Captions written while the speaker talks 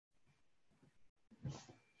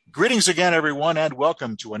Greetings again, everyone, and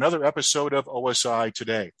welcome to another episode of OSI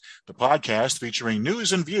Today, the podcast featuring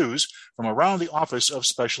news and views from around the Office of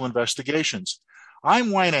Special Investigations.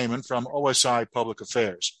 I'm Wayne Amon from OSI Public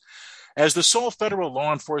Affairs. As the sole federal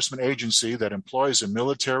law enforcement agency that employs a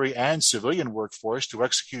military and civilian workforce to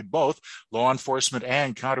execute both law enforcement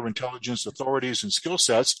and counterintelligence authorities and skill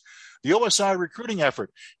sets, the OSI recruiting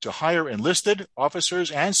effort to hire enlisted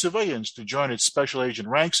officers and civilians to join its special agent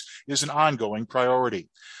ranks is an ongoing priority.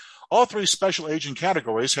 All three special agent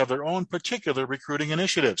categories have their own particular recruiting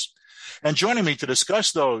initiatives. And joining me to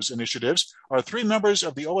discuss those initiatives are three members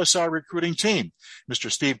of the OSI recruiting team, Mr.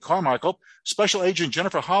 Steve Carmical, Special Agent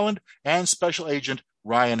Jennifer Holland, and Special Agent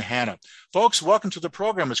Ryan Hanna. Folks, welcome to the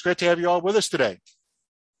program. It's great to have you all with us today.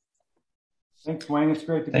 Thanks, Wayne. It's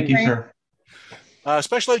great to be here. Thank you, sir.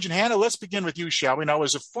 Special Agent Hanna, let's begin with you, shall we? Now,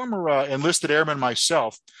 as a former enlisted airman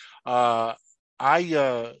myself, I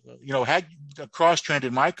had cross-trained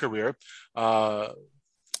in my career,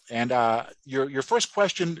 and your first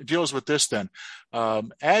question deals with this then.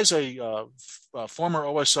 As a former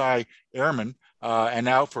OSI airman, and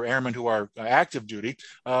now for airmen who are active duty,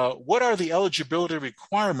 what are the eligibility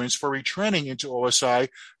requirements for retraining into OSI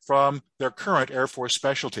from their current Air Force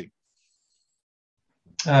specialty?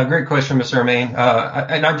 Great question, Mr. Romaine.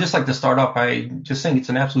 And I'd just like to start off by just saying it's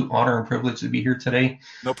an absolute honor and privilege to be here today.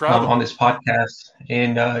 No problem. On this podcast,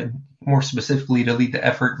 and more specifically to lead the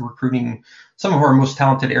effort recruiting some of our most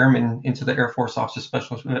talented airmen into the Air Force Office of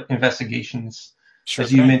Special Investigations. Sure.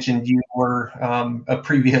 As you mentioned, you were a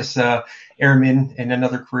previous airman in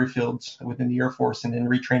another career field within the Air Force and then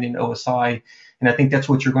retrained in OSI. And I think that's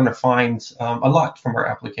what you're going to find a lot from our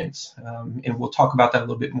applicants. And we'll talk about that a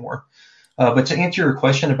little bit more. But to answer your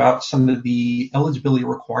question about some of the eligibility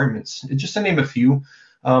requirements, just to name a few,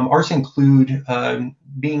 ours include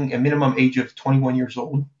being a minimum age of 21 years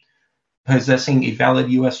old, possessing a valid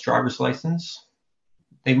U.S. driver's license.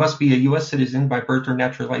 They must be a U.S. citizen by birth or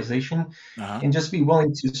naturalization, and just be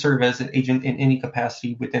willing to serve as an agent in any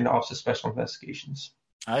capacity within the Office of Special Investigations.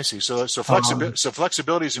 I see. So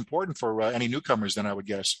flexibility is important for any newcomers, then, I would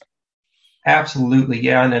guess. Absolutely,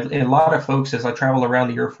 yeah. And a lot of folks, as I travel around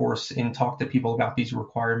the Air Force and talk to people about these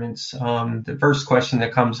requirements, the first question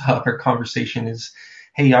that comes up or conversation is,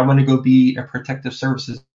 hey, I want to go be a protective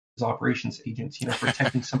services operations agent,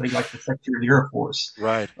 protecting somebody like the Secretary of the Air Force,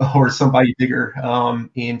 right, or somebody bigger.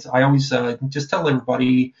 And I always just tell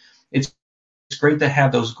everybody it's great to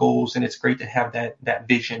have those goals and it's great to have that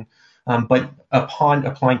vision. But upon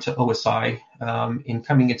applying to OSI and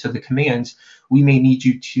coming into the commands, we may need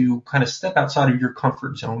you to kind of step outside of your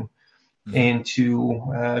comfort zone and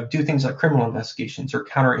to do things like criminal investigations or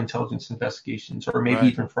counterintelligence investigations or maybe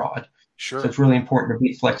even fraud. Sure. So it's really important to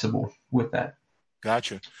be flexible with that.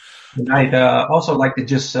 Gotcha. And I'd also like to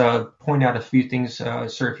just point out a few things,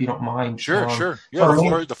 sir, if you don't mind. Sure.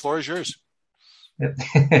 Yeah, the floor is yours.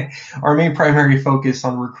 Our main primary focus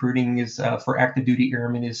on recruiting is for active duty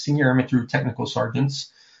airmen is senior airmen through technical sergeants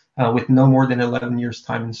with no more than 11 years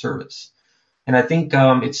time in service. And I think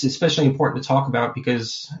it's especially important to talk about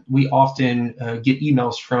because we often get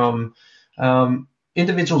emails from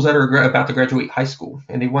individuals that are about to graduate high school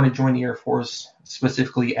and they want to join the Air Force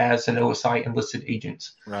specifically as an OSI enlisted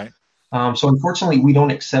agent. Right. So unfortunately, we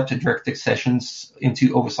don't accept direct accessions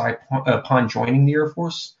into OSI upon joining the Air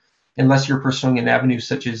Force, unless you're pursuing an avenue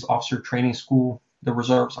such as Officer Training School, the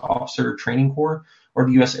Reserves Officer Training Corps, or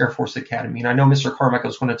the U.S. Air Force Academy. And I know Mr. Carmichael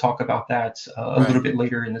is going to talk about that a little bit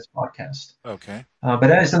later in this podcast. Okay. But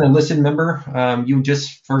as an enlisted member, you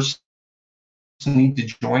just first need to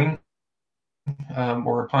join,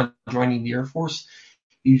 or upon joining the Air Force,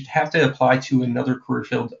 you have to apply to another career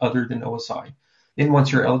field other than OSI. Then once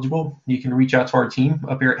you're eligible, you can reach out to our team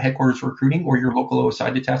up here at Headquarters Recruiting or your local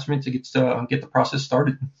OSI detachment to get the process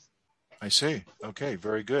started. I see. Okay,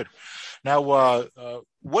 very good. Now,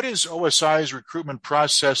 what is OSI's recruitment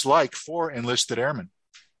process like for enlisted airmen?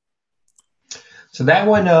 So that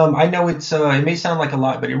one, I know it may sound like a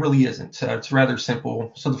lot, but it really isn't. It's rather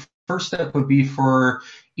simple. So the first step would be for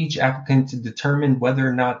each applicant to determine whether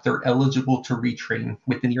or not they're eligible to retrain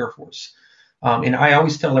within the Air Force. And I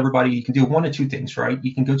always tell everybody you can do one of two things, right?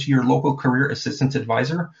 You can go to your local career assistance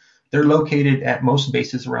advisor. They're located at most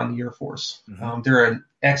bases around the Air Force. They're an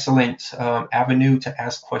excellent avenue to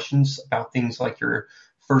ask questions about things like your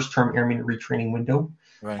first-term airman retraining window,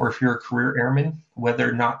 or if you're a career airman, whether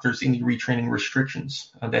or not there's any retraining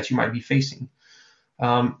restrictions that you might be facing.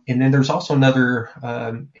 And then there's also another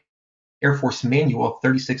Air Force manual,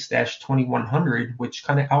 36-2100, which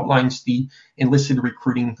kind of outlines the enlisted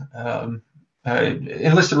recruiting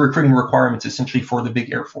requirements essentially for the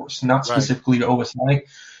big Air Force, not specifically to OSI,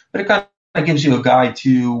 but it kind of gives you a guide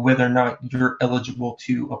to whether or not you're eligible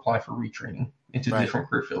to apply for retraining into Right. different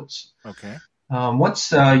career fields. Okay.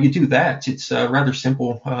 Once you do that, it's rather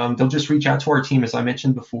simple. They'll just reach out to our team, as I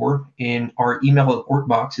mentioned before, and our email work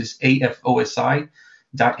box is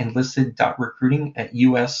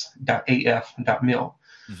afosi.enlisted.recruiting@us.af.mil.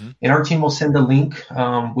 Mm-hmm. And our team will send a link,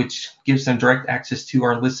 which gives them direct access to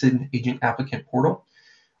our enlisted agent applicant portal,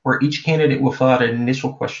 where each candidate will fill out an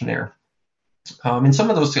initial questionnaire. And some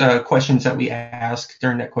of those questions that we ask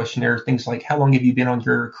during that questionnaire, things like how long have you been on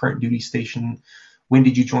your current duty station? When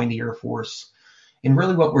did you join the Air Force? And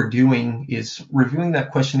really what we're doing is reviewing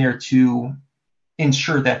that questionnaire to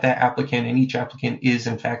ensure that that applicant and each applicant is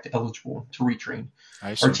in fact eligible to retrain.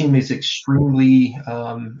 I see. Our team is extremely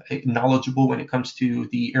knowledgeable when it comes to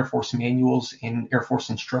the Air Force manuals and Air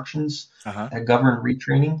Force instructions that govern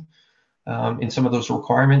retraining and some of those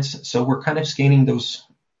requirements. So we're kind of scanning those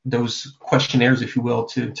questionnaires, if you will,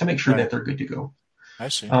 to make sure that they're good to go. I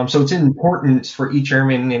see. So it's important for each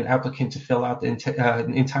airman and applicant to fill out the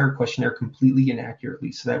entire questionnaire completely and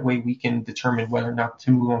accurately, so that way we can determine whether or not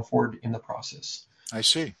to move on forward in the process. I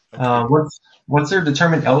see. Okay. Once they're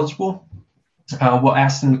determined eligible, we'll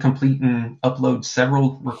ask them to complete and upload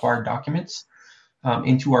several required documents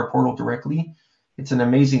into our portal directly. It's an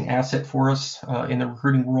amazing asset for us in the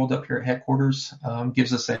recruiting world up here at headquarters.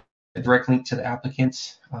 Gives us a direct link to the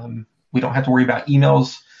applicants. We don't have to worry about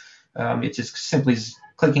emails. It's just simply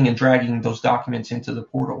clicking and dragging those documents into the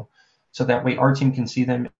portal, so that way our team can see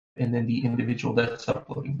them and then the individual that's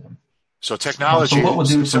uploading them. So technology. So what we'll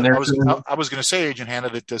do from there. I was going to say, Agent Hanna,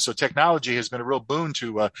 that so technology has been a real boon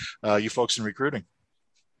to you folks in recruiting.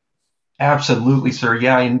 Absolutely, sir.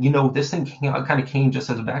 Yeah, and this thing kind of came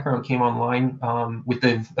just as a background, came online with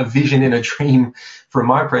a vision and a dream from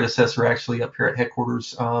my predecessor, actually, up here at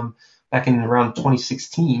headquarters back in around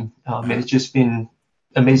 2016, and it's just been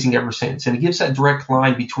amazing ever since. And it gives that direct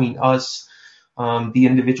line between us, the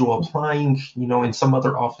individual applying, and some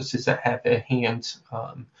other offices that have a hand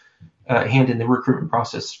in the recruitment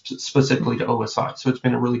process, specifically to OSI. So it's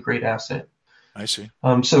been a really great asset. I see.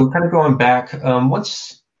 So kind of going back,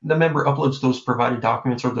 once the member uploads those provided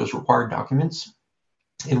documents or those required documents,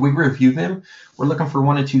 and we review them, we're looking for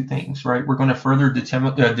one of two things, right? We're going to further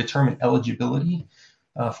determine eligibility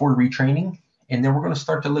for retraining, and then we're going to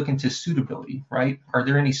start to look into suitability, right? Are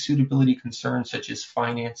there any suitability concerns such as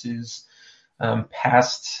finances,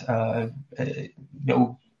 past,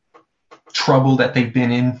 trouble that they've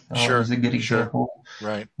been in is a good example. Sure.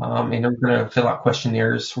 Right. And we're going to fill out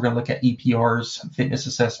questionnaires. We're going to look at EPRs, fitness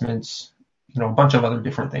assessments, a bunch of other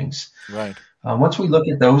different things. Right. Once we look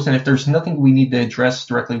at those, and if there's nothing we need to address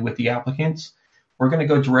directly with the applicants, we're going to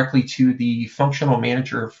go directly to the functional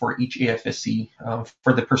manager for each AFSC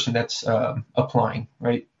for the person that's applying,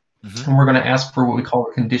 right? Mm-hmm. And we're going to ask for what we call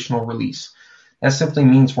a conditional release. That simply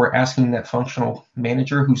means we're asking that functional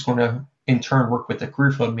manager, who's going to in turn work with the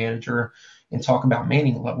career field manager and talk about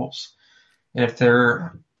manning levels. And if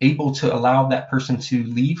they're able to allow that person to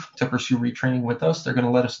leave to pursue retraining with us, they're going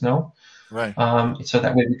to let us know. Right. So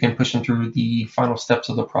that way we can push them through the final steps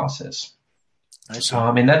of the process. I see.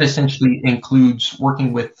 And that essentially includes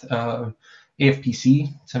working with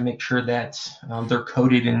AFPC to make sure that they're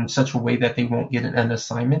coded in such a way that they won't get an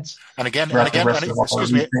assignment. And again,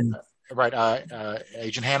 excuse me. Right.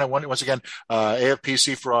 Agent Hanna, once again,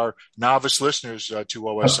 AFPC for our novice listeners to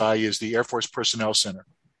OSI is the Air Force Personnel Center.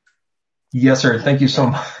 Yes, sir. Thank you so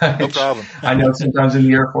much. No problem. I know sometimes in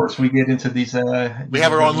the Air Force we get into these. We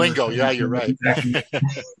have our own lingo. Yeah, you're right. Exactly.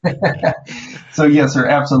 So yes, sir.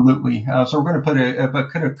 Absolutely. So we're going to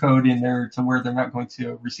put a code in there to where they're not going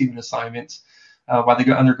to receive an assignment while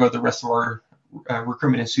they undergo the rest of our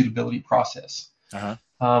recruitment and suitability process. Uh-huh.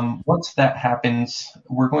 Once that happens,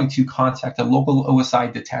 we're going to contact a local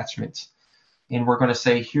OSI detachment, and we're going to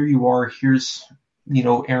say, here you are, here's,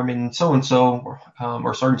 airman so-and-so,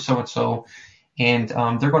 or sergeant so-and-so, and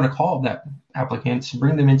they're going to call that applicant,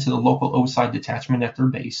 bring them into the local OSI detachment at their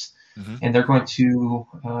base, mm-hmm. and they're going to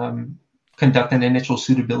conduct an initial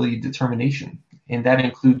suitability determination. And that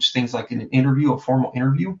includes things like an interview, a formal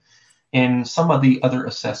interview, and some of the other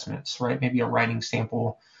assessments, right? Maybe a writing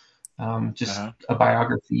sample, just a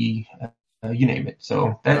biography, you name it.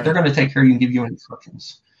 So they're going to take care of you and give you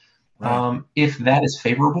instructions. Right. If that is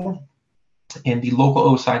favorable and the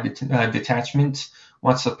local OSI detachment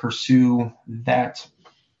wants to pursue that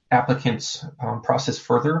applicant's process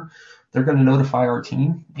further, they're going to notify our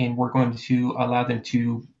team, and we're going to allow them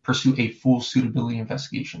to pursue a full suitability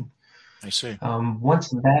investigation. I see. Once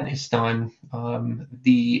that is done,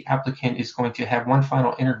 the applicant is going to have one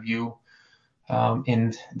final interview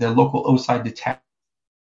in the local OSI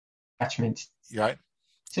detachment. Right.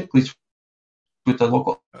 Typically with the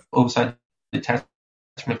local OSI detachment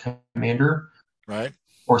commander Right.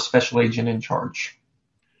 or special agent in charge.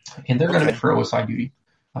 And they're going to Okay. meet for OSI duty.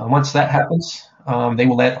 Once that happens, they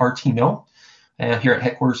will let our team know here at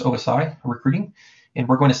headquarters OSI recruiting, and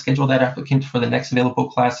we're going to schedule that applicant for the next available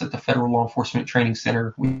class at the Federal Law Enforcement Training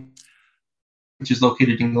Center, which is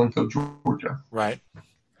located in Glencoe, Georgia. Right.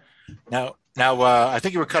 Now, I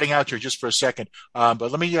think you were cutting out here just for a second, but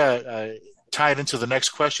let me tie it into the next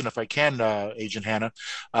question, if I can, Agent Hanna.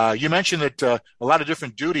 You mentioned that a lot of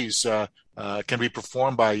different duties can be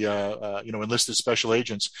performed by enlisted special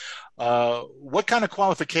agents. What kind of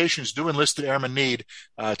qualifications do enlisted airmen need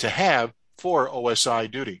to have for OSI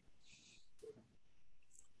duty?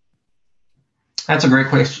 That's a great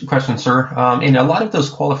question, sir. And a lot of those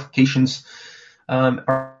qualifications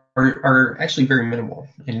are actually very minimal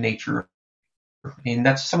in nature. And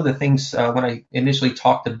that's some of the things when I initially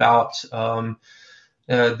talked about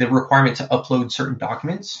the requirement to upload certain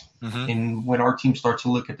documents. Mm-hmm. And when our team starts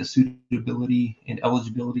to look at the suitability and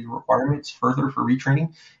eligibility requirements further for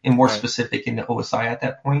retraining, and more specific in the OSI at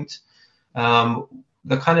that point,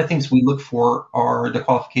 the kind of things we look for are the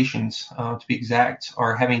qualifications, to be exact,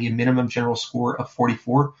 are having a minimum general score of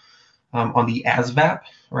 44 on the ASVAB,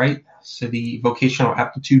 right? So the vocational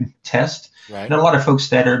aptitude test. Right. And a lot of folks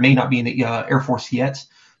that may not be in the Air Force yet,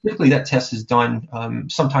 typically that test is done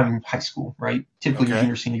sometime in high school, right? Typically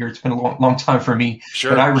junior, senior year. It's been a long time for me. Sure,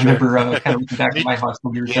 but I remember kind of looking back at my high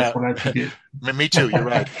school years. That's when I took it. Me too. You're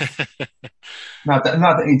right. not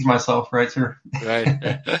to age myself, right, sir? Right.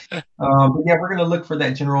 But yeah, we're going to look for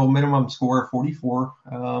that general minimum score of 44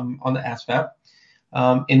 on the ASVAB.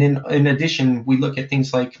 And then in addition, we look at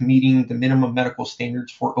things like meeting the minimum medical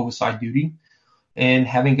standards for OSI duty and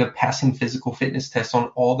having a passing physical fitness test on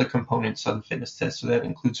all the components of the fitness test. So that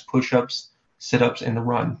includes push-ups, sit-ups, and the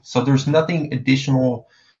run. So there's nothing additional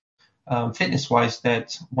fitness-wise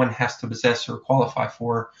that one has to possess or qualify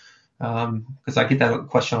for, because I get that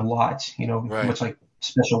question a lot, much like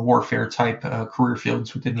special warfare type career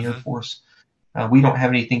fields within the Air Force. We don't have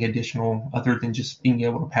anything additional other than just being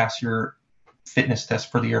able to pass your fitness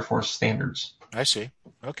test for the Air Force standards. I see.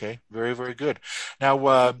 Okay. Very, very good. Now,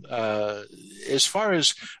 as far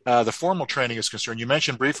as the formal training is concerned, you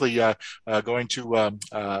mentioned briefly going to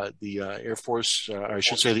the Air Force, or I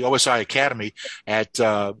should say the OSI Academy at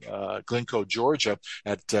Glencoe, Georgia,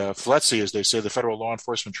 at FLETC, as they say, the Federal Law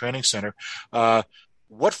Enforcement Training Center.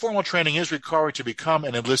 What formal training is required to become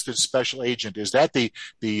an enlisted special agent? Is that the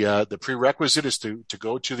prerequisite is to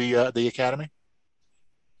go to the academy?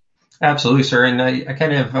 Absolutely, sir. And I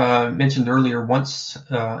kind of mentioned earlier, once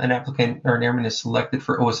an applicant or an airman is selected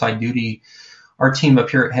for OSI duty, our team up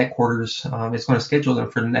here at headquarters is going to schedule them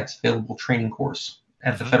for the next available training course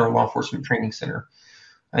at the Federal Law Enforcement Training Center.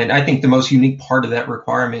 And I think the most unique part of that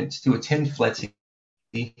requirement to attend FLETC,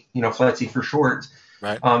 FLETC for short,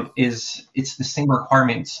 is it's the same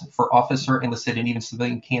requirements for officer, enlisted, and even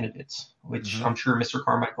civilian candidates, which I'm sure Mr.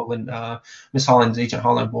 Carmical and Ms. Holland, Agent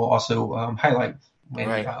Holland, will also highlight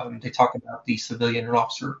when they talk about the civilian and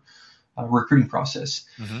officer recruiting process.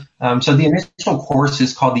 So the initial course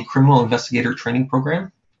is called the Criminal Investigator Training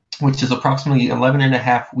Program, which is approximately 11 and a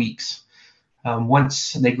half weeks.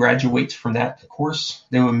 Once they graduate from that course,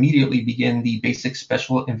 they will immediately begin the Basic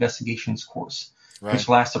Special Investigations course, which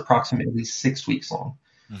lasts approximately 6 weeks long.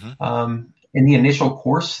 In the initial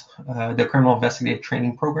course, the Criminal Investigative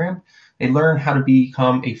Training Program, they learn how to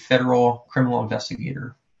become a federal criminal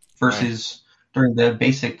investigator versus during the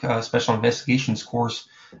basic special investigations course.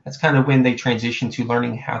 That's kind of when they transition to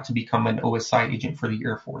learning how to become an OSI agent for the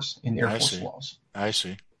Air Force in Air Force laws. I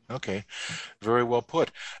see. Okay. Very well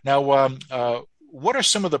put. Now, what are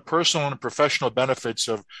some of the personal and professional benefits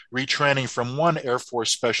of retraining from one Air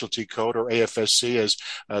Force specialty code, or AFSC, as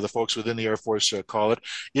the folks within the Air Force call it,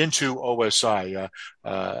 into OSI?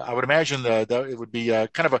 I would imagine that it would be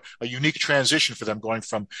kind of a unique transition for them going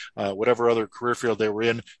from whatever other career field they were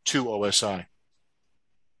in to OSI.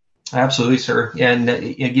 Absolutely, sir. And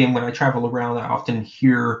again, when I travel around, I often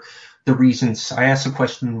hear the reasons. I ask the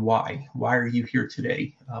question, why? Why are you here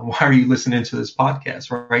today? Why are you listening to this podcast,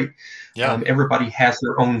 right? Yeah. Everybody has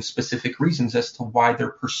their own specific reasons as to why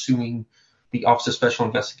they're pursuing the Office of Special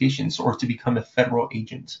Investigations or to become a federal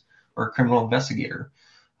agent or a criminal investigator.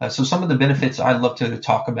 So some of the benefits I love to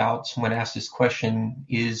talk about when asked this question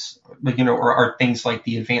are things like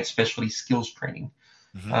the advanced specialty skills training.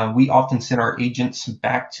 We often send our agents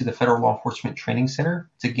back to the Federal Law Enforcement Training Center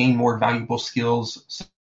to gain more valuable skills,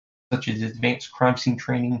 such as advanced crime scene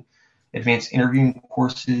training, advanced interviewing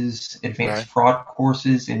courses, advanced fraud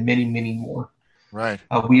courses, and many, many more. Right.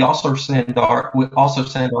 We also send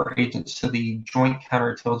our agents to the Joint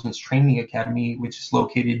Counterintelligence Training Academy, which is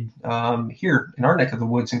located here in our neck of the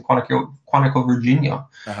woods in Quantico, Virginia,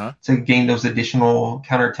 Uh-huh. to gain those additional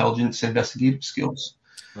counterintelligence investigative skills.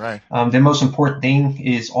 Right. The most important thing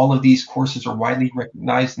is all of these courses are widely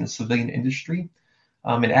recognized in the civilian industry,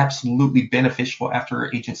 and absolutely beneficial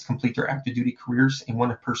after agents complete their active duty careers and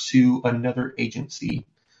want to pursue another agency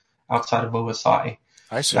outside of OSI.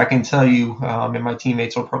 I I see. can tell you, and my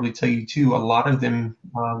teammates will probably tell you too, a lot of them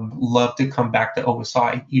love to come back to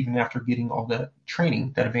OSI even after getting all that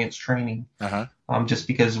training, that advanced training, Uh-huh. just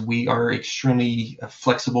because we are extremely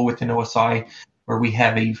flexible within OSI, where we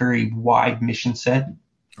have a very wide mission set.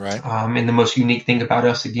 Right. And the most unique thing about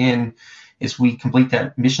us, again, is we complete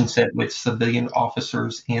that mission set with civilian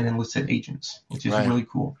officers and enlisted agents, which is Right. really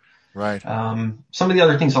cool. Right. Some of the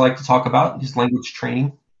other things I like to talk about is language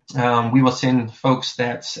training. We will send folks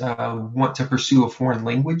that want to pursue a foreign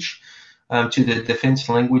language to the Defense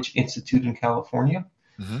Language Institute in California.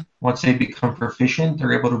 Mm-hmm. Once they become proficient,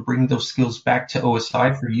 they're able to bring those skills back to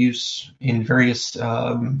OSI for use in various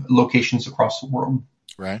locations across the world.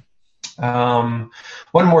 Right. One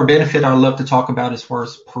more benefit I love to talk about as far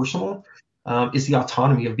as personal is the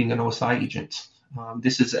autonomy of being an OSI agent.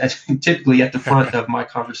 This is typically at the front of my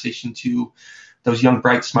conversation to those young,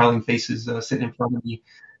 bright, smiling faces sitting in front of me.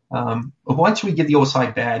 Once we give the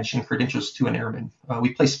OSI badge and credentials to an airman,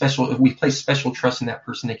 we place special trust in that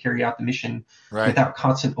person to carry out the mission Right. without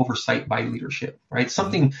constant oversight by leadership. Right,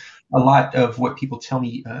 something Mm-hmm. a lot of what people tell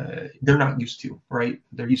me they're not used to. Right,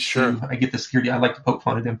 they're used Sure. to. I get the security. I like to poke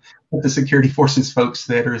fun at them, but the security forces folks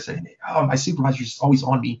that are saying, "Oh, my supervisor's just always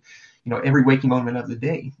on me," every waking moment of the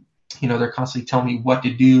day. They're constantly telling me what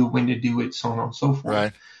to do, when to do it, so on and so forth.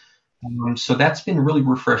 Right. So that's been really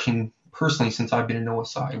refreshing personally since I've been in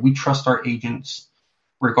OSI. We trust our agents,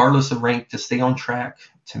 regardless of rank, to stay on track,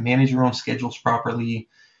 to manage their own schedules properly,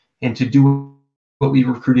 and to do what we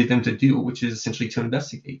recruited them to do, which is essentially to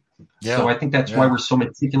investigate. Yeah. So I think that's why Yeah. we're so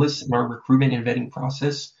meticulous in our recruitment and vetting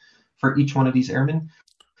process for each one of these airmen.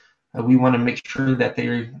 We want to make sure that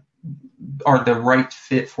they are the right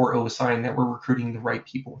fit for OSI and that we're recruiting the right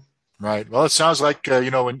people. Right. Well, it sounds like,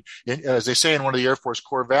 as they say in one of the Air Force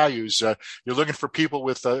core values, you're looking for people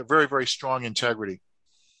with very, very strong integrity.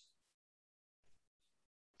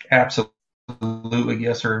 Absolutely.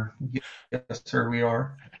 Yes, sir. Yes, sir, we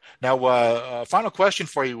are. Now, final question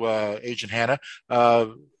for you, Agent Hanna.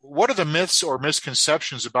 What are the myths or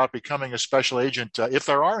misconceptions about becoming a special agent, if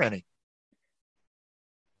there are any?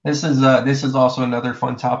 This is also another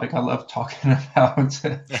fun topic I love talking about.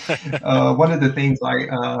 One of the things I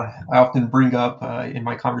often bring up in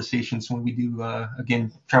my conversations when we do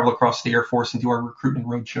again travel across the Air Force and do our recruitment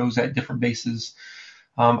road shows at different bases,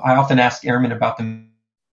 I often ask airmen about the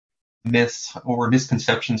myths or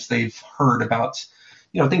misconceptions they've heard about,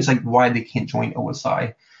 things like why they can't join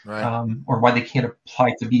OSI, Right. or why they can't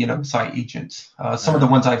apply to be an OSI agent. Some of the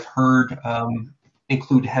ones I've heard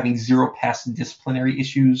include having 0 past disciplinary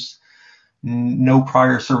issues, no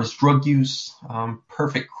prior service drug use,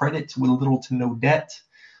 perfect credit with little to no debt,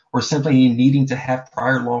 or simply needing to have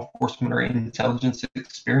prior law enforcement or intelligence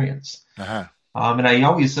experience. Uh-huh. And I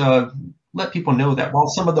always let people know that while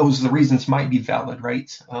some of the reasons might be valid,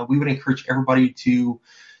 right, we would encourage everybody to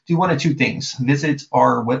do one of two things. Visit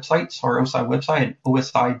our website, our OSI website at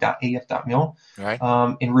osi.af.mil, Right.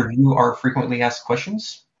 and review our frequently asked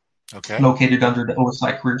questions. Okay. Located under the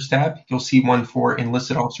OSI Careers tab. You'll see one for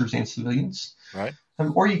enlisted officers and civilians. Right.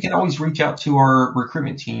 Or you can always reach out to our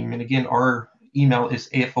recruitment team. And again, our email is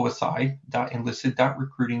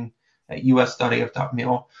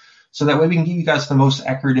afosi.enlisted.recruiting@us.af.mil. So that way we can give you guys the most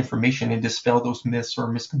accurate information and dispel those myths or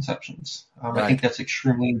misconceptions. I think that's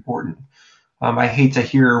extremely important. I hate to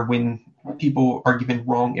hear when people are given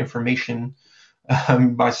wrong information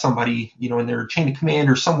by somebody, in their chain of command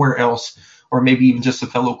or somewhere else, or maybe even just a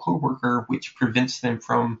fellow coworker, which prevents them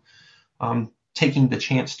from taking the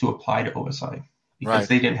chance to apply to OSI because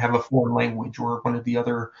they didn't have a foreign language or one of the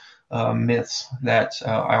other myths that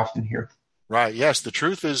I often hear. Right. Yes, the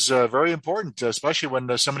truth is very important, especially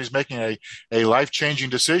when somebody's making a life-changing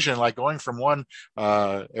decision, like going from one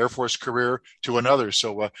Air Force career to another.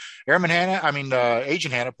 So, Agent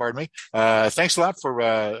Hanna, pardon me. Thanks a lot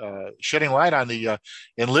for shedding light on the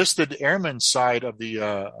enlisted airman side of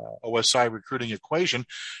the OSI recruiting equation.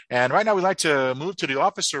 And right now, we'd like to move to the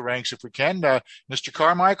officer ranks, if we can. Mr.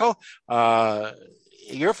 Carmical,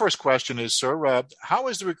 your first question is, sir, how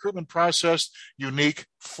is the recruitment process unique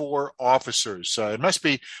for officers? It must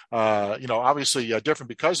be, obviously different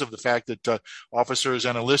because of the fact that officers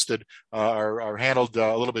and enlisted are handled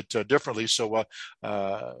a little bit differently. So what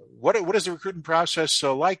is the recruitment process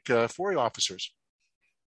like for the officers?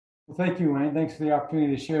 Well, thank you, Wayne. Thanks for the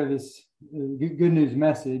opportunity to share this good news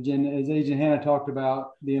message. And as Agent Hanna talked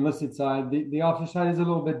about, the enlisted side, the officer side is a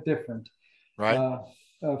little bit different. Right.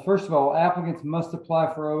 First of all, applicants must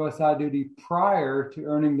apply for OSI duty prior to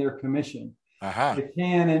earning their commission. Uh-huh.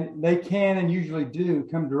 They can and usually do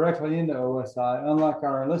come directly into OSI, unlike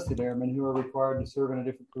our enlisted airmen who are required to serve in a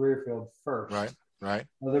different career field first. Right.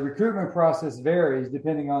 The recruitment process varies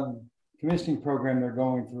depending on the commissioning program they're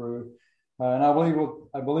going through. And I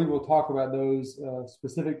believe we'll talk about those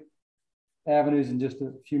specific avenues in just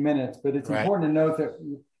a few minutes. But it's important to note that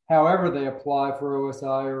however they apply for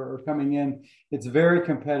OSI or coming in, it's very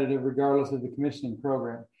competitive regardless of the commissioning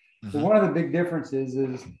program. Mm-hmm. So one of the big differences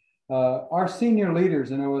is our senior leaders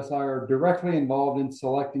in OSI are directly involved in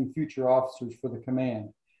selecting future officers for the command.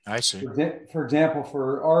 I see. For example,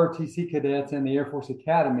 for ROTC cadets and the Air Force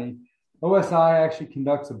Academy, OSI actually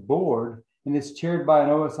conducts a board, and it's chaired by an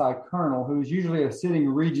OSI colonel who is usually a sitting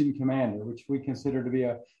region commander, which we consider to be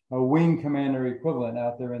a wing commander equivalent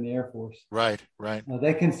out there in the Air Force. Right.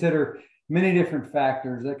 They consider many different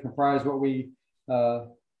factors that comprise what we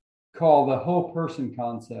call the whole person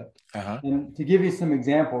concept. Uh-huh. And to give you some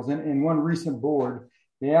examples, in one recent board,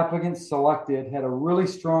 the applicants selected had a really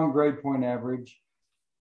strong grade point average.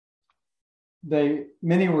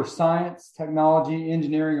 Many were science, technology,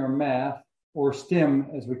 engineering, or math, or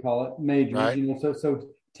STEM, as we call it, majors. Right. So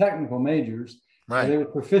technical majors. Right. They were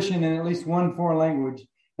proficient in at least one foreign language,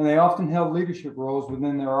 and they often held leadership roles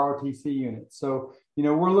within their ROTC units. So,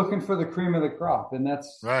 we're looking for the cream of the crop, and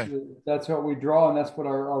that's what we draw, and that's what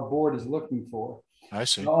our board is looking for. I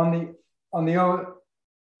see. At the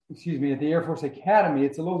Air Force Academy,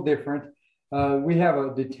 it's a little different. We have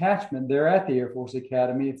a detachment there at the Air Force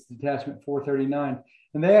Academy. It's Detachment 439,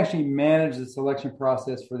 and they actually manage the selection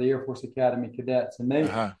process for the Air Force Academy cadets, and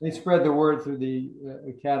they spread the word through the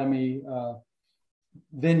Academy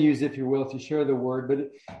venues, if you will, to share the word.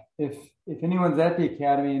 But if anyone's at the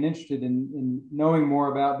Academy and interested in knowing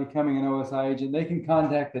more about becoming an OSI agent, they can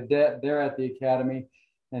contact the DET there at the Academy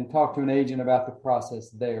and talk to an agent about the process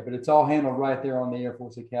there. But it's all handled right there on the Air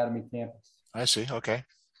Force Academy campus. I see. Okay.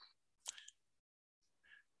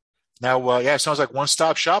 Now, it sounds like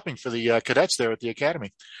one-stop shopping for the cadets there at the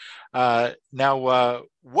Academy. Now,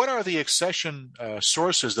 what are the accession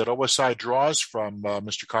sources that OSI draws from,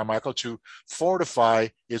 Mr. Carmical, to fortify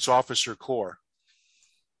its officer corps?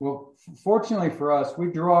 Well, fortunately for us,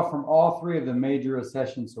 we draw from all three of the major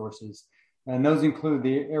accession sources, and those include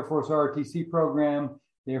the Air Force ROTC program,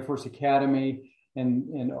 the Air Force Academy,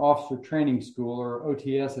 and Officer Training School, or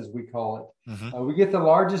OTS as we call it. Mm-hmm. We get the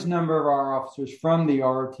largest number of our officers from the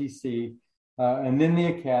ROTC, and then the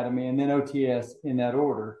Academy, and then OTS in that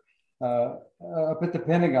order. Up at the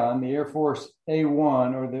Pentagon, the Air Force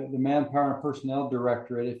A1, or the Manpower and Personnel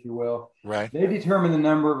Directorate, if you will, they determine the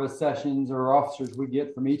number of accessions or officers we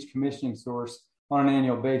get from each commissioning source on an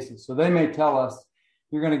annual basis. So they may tell us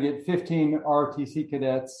you're going to get 15 ROTC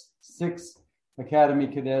cadets, 6 Academy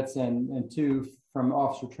cadets, and 2 from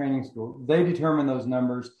Officer Training School. They determine those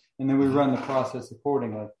numbers, and then we run the process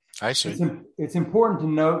accordingly. I see. It's important to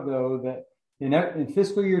note, though, that in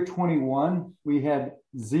fiscal year 21, we had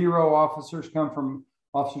 0 officers come from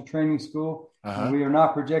Officer Training School. Uh-huh. And we are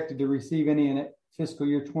not projected to receive any in fiscal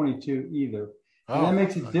year 22 either. And that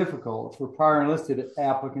makes it difficult for prior enlisted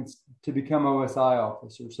applicants to become OSI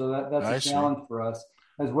officers. So that's a challenge for us,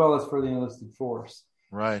 as well as for the enlisted force.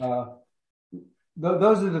 Right.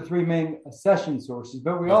 Those are the 3 main accession sources,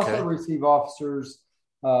 but we also receive officers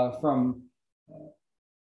from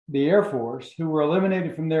the Air Force who were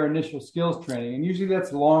eliminated from their initial skills training. And usually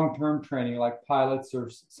that's long-term training, like pilots or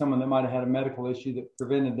someone that might have had a medical issue that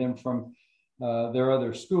prevented them from their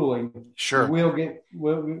other schooling. Sure. We'll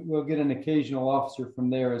get an occasional officer from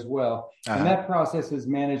there as well. Uh-huh. And that process is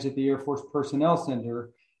managed at the Air Force Personnel Center.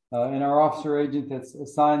 And our officer agent that's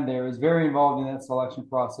assigned there is very involved in that selection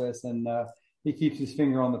process. And he keeps his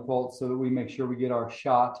finger on the pulse so that we make sure we get our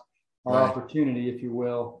shot, our opportunity, if you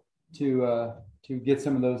will, to get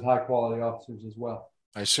some of those high quality officers as well.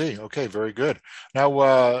 I see. Okay, very good.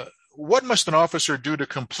 Now, what must an officer do to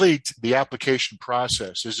complete the application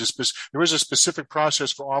process? There is a specific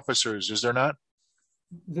process for officers, is there not?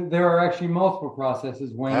 There are actually multiple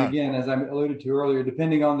processes, Wayne, again, as I alluded to earlier,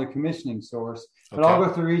 depending on the commissioning source. But I'll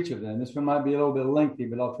go through each of them. This one might be a little bit lengthy,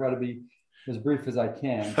 but I'll try to be as brief as I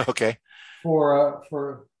can. Okay.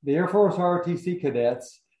 For the Air Force ROTC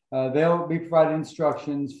cadets, they'll be provided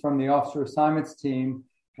instructions from the officer assignments team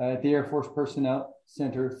at the Air Force Personnel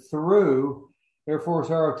Center through Air Force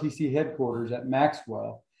ROTC headquarters at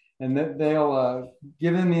Maxwell. And they'll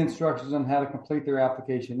give them the instructions on how to complete their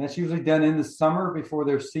application. That's usually done in the summer before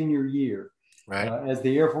their senior year, Right. As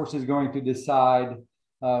the Air Force is going to decide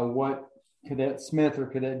what Cadet Smith or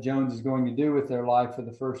Cadet Jones is going to do with their life for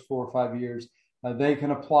the first 4 or 5 years. They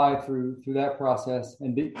can apply through that process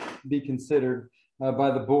and be considered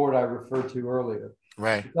by the board I referred to earlier.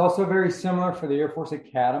 Right. It's also very similar for the Air Force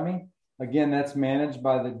Academy. Again, that's managed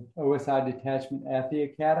by the OSI detachment at the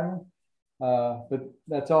Academy. But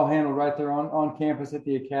that's all handled right there on campus at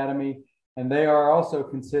the Academy. And they are also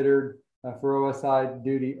considered for OSI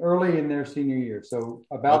duty early in their senior year. So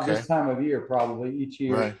about this time of year, probably each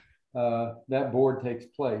year, that board takes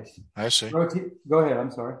place. I see. Go ahead.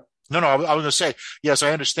 I'm sorry. No, I was going to say, yes,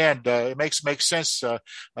 I understand. It makes sense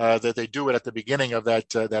that they do it at the beginning of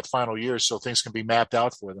that final year so things can be mapped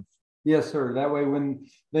out for them. Yes, sir. That way when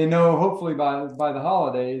they know, hopefully by the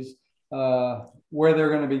holidays, where they're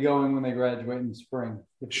going to be going when they graduate in the spring.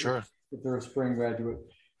 If they're a spring graduate.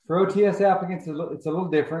 For OTS applicants, it's a little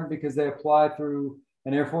different because they apply through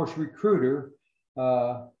an Air Force recruiter.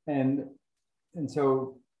 And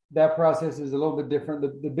so that process is a little bit different.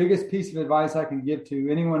 The biggest piece of advice I can give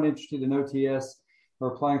to anyone interested in OTS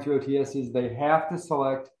or applying through OTS is they have to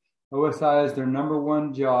select OSI as their number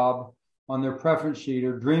one job on their preference sheet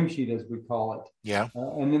or dream sheet, as we call it. Yeah.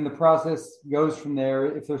 And then the process goes from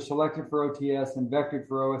there. If they're selected for OTS and vectored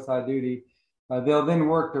for OSI duty, they'll then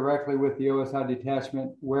work directly with the OSI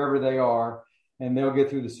detachment wherever they are, and they'll get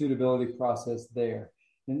through the suitability process there.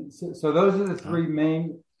 And so those are the three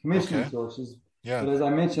main commissioning sources. Yeah. But as I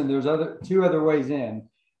mentioned, there's two other ways in.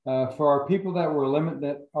 For our people that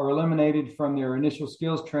are eliminated from their initial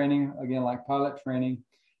skills training, again, like pilot training,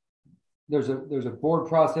 there's a board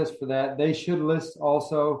process for that. They should list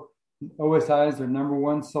also OSI as their number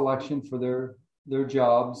one selection for their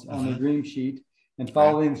jobs on their dream sheet and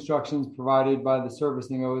follow the instructions provided by the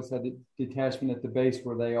servicing OSI detachment at the base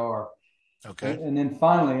where they are. Okay. And then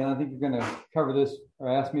finally, and I think you're going to cover this or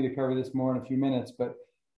ask me to cover this more in a few minutes, but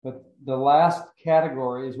the last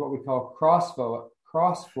category is what we call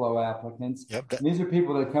cross-flow applicants. Yep. These are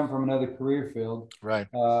people that come from another career field. Right.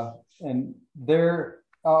 And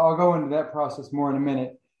I'll go into that process more in a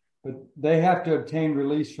minute, but they have to obtain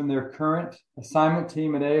release from their current assignment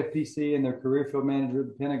team at AFPC and their career field manager at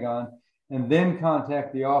the Pentagon, and then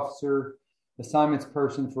contact the officer assignments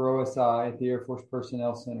person for OSI at the Air Force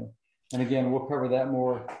Personnel Center. And again, we'll cover that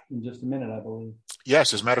more in just a minute, I believe.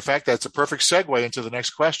 Yes, as a matter of fact, that's a perfect segue into the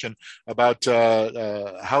next question about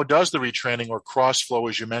how does the retraining or cross-flow,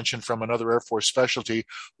 as you mentioned, from another Air Force specialty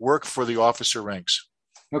work for the officer ranks?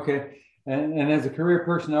 Okay. And as a career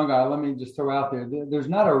personnel guy, let me just throw out there, there's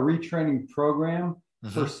not a retraining program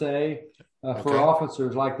per se for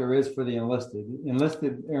officers like there is for the enlisted.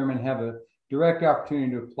 Enlisted airmen have a direct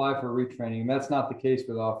opportunity to apply for retraining. That's not the case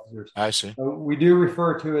with officers. I see. We do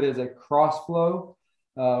refer to it as a cross-flow,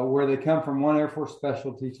 where they come from one Air Force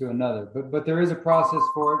specialty to another. But there is a process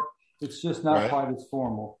for it. It's just not quite as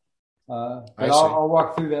formal. But I'll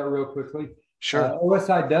walk through that real quickly. Sure.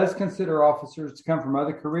 OSI does consider officers to come from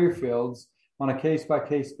other career fields on a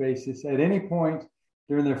case-by-case basis at any point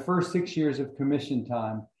during their first 6 years of commission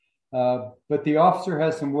time. But the officer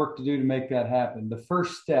has some work to do to make that happen. The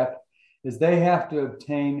first step is they have to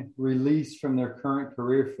obtain release from their current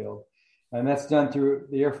career field. And that's done through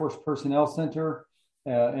the Air Force Personnel Center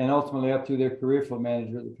and ultimately up to their career field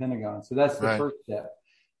manager at the Pentagon. So that's the first step.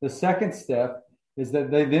 The second step is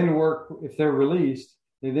that they then work, if they're released,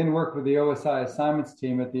 they then work with the OSI assignments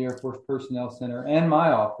team at the Air Force Personnel Center and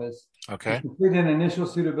my office to complete an initial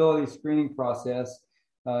suitability screening process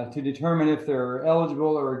to determine if they're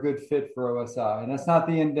eligible or a good fit for OSI. And that's not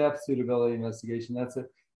the in-depth suitability investigation.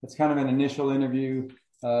 That's kind of an initial interview,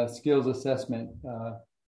 skills assessment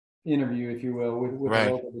interview, if you will, with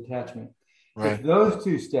the local detachment. If those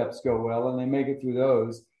two steps go well and they make it through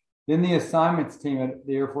those, then the assignments team at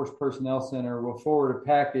the Air Force Personnel Center will forward a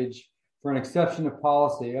package for an exception to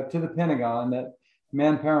policy up to the Pentagon, that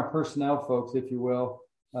manpower and personnel folks, if you will,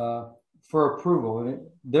 for approval. And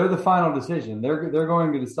they're the final decision. They're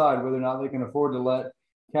going to decide whether or not they can afford to let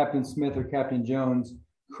Captain Smith or Captain Jones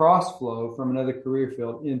cross-flow from another career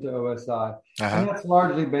field into OSI. And that's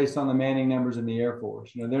largely based on the manning numbers in the Air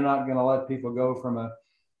Force. They're not going to let people go from a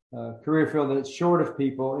career field that's short of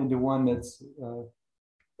people into one that's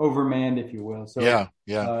overmanned, if you will. So yeah.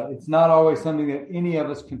 it's not always something that any of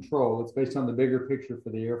us control. It's based on the bigger picture for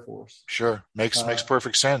the Air Force. Sure. Makes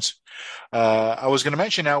perfect sense. I was going to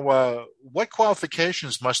mention now, what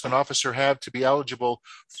qualifications must an officer have to be eligible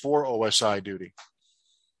for OSI duty?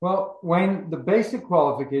 Well, Wayne, the basic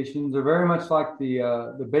qualifications are very much like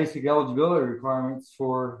the basic eligibility requirements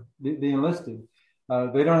for the enlisted.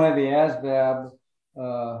 They don't have the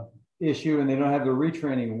ASVAB issue, and they don't have the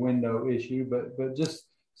retraining window issue, but just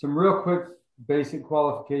some real quick basic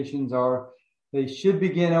qualifications are they should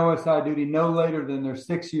begin OSI duty no later than their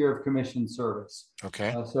 6th year of commissioned service.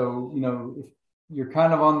 Okay. So, if you're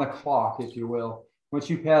kind of on the clock, if you will. Once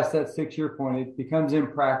you pass that 6-year point, it becomes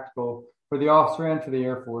impractical for the officer and for the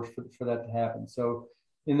Air Force for that to happen. So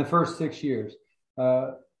in the first 6 years.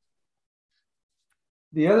 The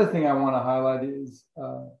other thing I want to highlight is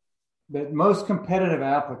that most competitive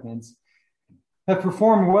applicants have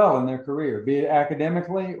performed well in their career, be it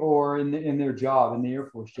academically or in their job, in the Air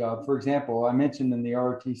Force job. For example, I mentioned in the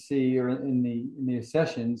ROTC or in the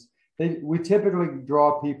accessions, we typically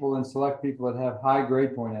draw people and select people that have high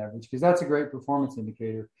grade point average because that's a great performance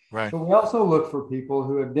indicator. Right. But we also look for people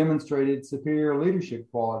who have demonstrated superior leadership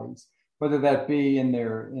qualities, whether that be in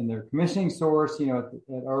their commissioning source, at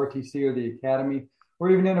ROTC or the academy, or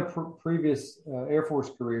even in a previous Air Force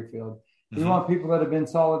career field. We want people that have been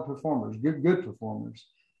solid performers, good performers.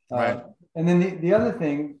 Right. And then the other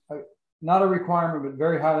thing, not a requirement, but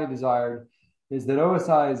very highly desired, is that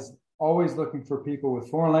OSI is always looking for people with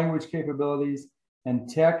foreign language capabilities and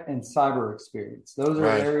tech and cyber experience. Those are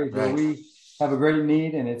areas where we have a great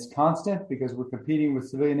need, and it's constant because we're competing with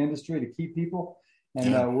civilian industry to keep people.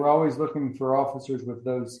 And we're always looking for officers with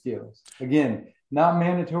those skills. Again, not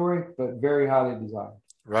mandatory, but very highly desired.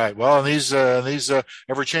 Right. Well, in these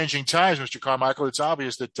ever-changing times, Mr. Carmical, it's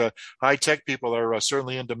obvious that high-tech people are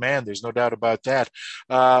certainly in demand. There's no doubt about that.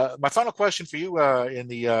 My final question for you in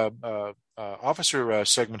the officer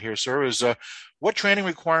segment here, sir, is what training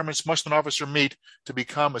requirements must an officer meet to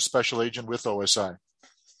become a special agent with OSI?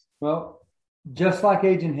 Well, just like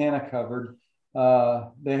Agent Hanna covered,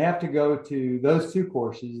 they have to go to those 2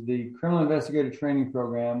 courses, the Criminal Investigator Training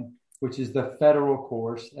Program, which is the federal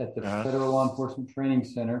course at the Federal Law Enforcement Training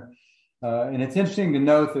Center. And it's interesting to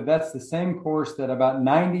note that that's the same course that about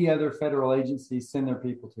 90 other federal agencies send their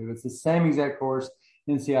people to. It's the same exact course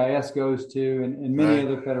NCIS goes to and many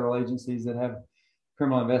other federal agencies that have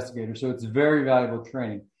criminal investigators. So it's very valuable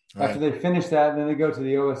training. After they finish that, then they go to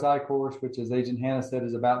the OSI course, which, as Agent Hanna said,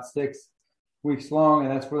 is about 6 weeks long.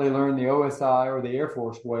 And that's where they learn the OSI or the Air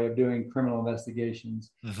Force way of doing criminal investigations.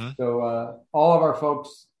 So all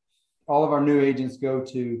of our new agents go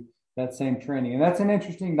to that same training. And that's an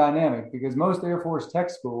interesting dynamic because most Air Force tech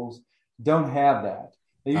schools don't have that.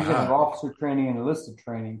 They usually have officer training and enlisted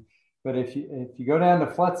training. But if you go down to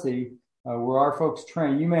FLETC, where our folks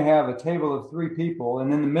train, you may have a table of 3 people,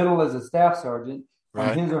 and in the middle is a staff sergeant.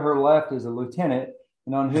 On his or her left is a lieutenant,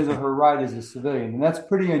 and on his or her right is a civilian. And that's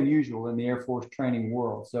pretty unusual in the Air Force training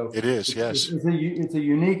world. So it is, yes. It's a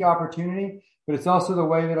unique opportunity, but it's also the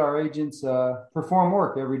way that our agents perform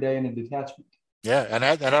work every day in a detachment. Yeah, and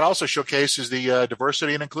that also showcases the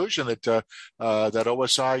diversity and inclusion that that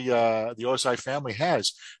OSI, the OSI family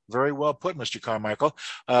has. Very well put, Mr. Carmical.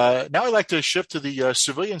 Now I'd like to shift to the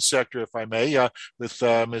civilian sector, if I may, with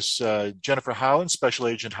Ms. Jennifer Holland, Special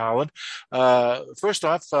Agent Holland. First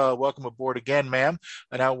off, welcome aboard again, ma'am.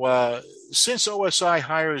 Now, since OSI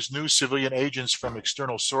hires new civilian agents from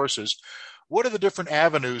external sources, what are the different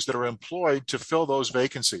avenues that are employed to fill those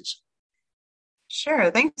vacancies?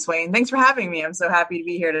 Sure. Thanks, Wayne. Thanks for having me. I'm so happy to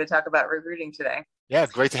be here to talk about recruiting today. Yeah,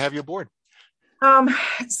 great to have you aboard.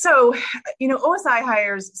 So, OSI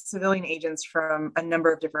hires civilian agents from a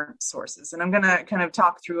number of different sources, and I'm going to kind of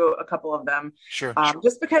talk through a couple of them. Sure.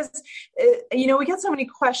 Just because, we get so many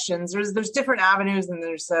questions. There's different avenues, and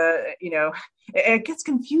there's, it gets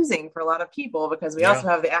confusing for a lot of people because we also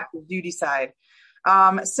have the active duty side.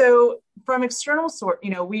 So from external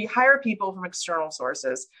we hire people from external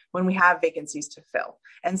sources when we have vacancies to fill.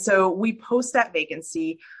 And so we post that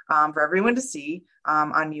vacancy for everyone to see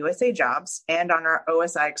on USA Jobs and on our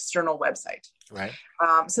OSI external website. Right.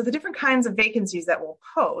 So the different kinds of vacancies that we'll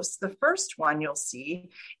post, the first one you'll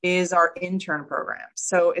see is our intern program.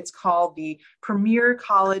 So it's called the Premier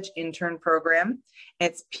College Intern Program.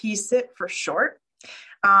 It's PSIT for short.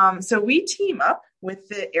 So we team up with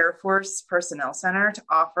the Air Force Personnel Center to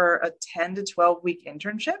offer a 10 to 12 week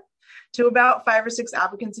internship to about 5 or 6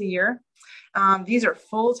 applicants a year. These are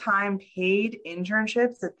full-time paid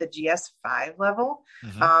internships at the GS5 level.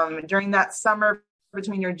 During that summer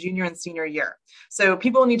between your junior and senior year. So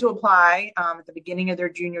people need to apply at the beginning of their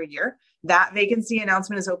junior year. That vacancy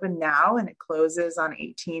announcement is open now, and it closes on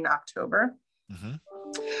 18 October.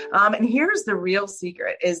 Mm-hmm. And here's the real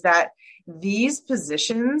secret, is that these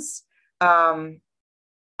positions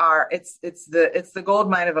it's the gold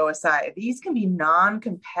mine of OSI. These can be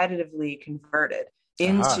non-competitively converted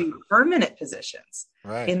into permanent positions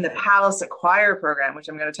in the Palace Acquire program, which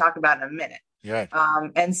I'm going to talk about in a minute. Yeah.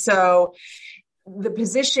 And so the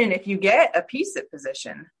position, if you get a PSIP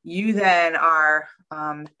position, you then are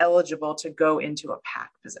eligible to go into a PAC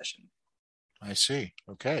position. I see.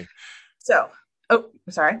 Okay. So,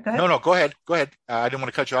 sorry. Go ahead. No, go ahead. I didn't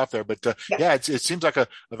want to cut you off there, but it seems like a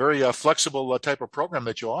very flexible type of program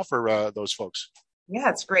that you offer those folks. Yeah,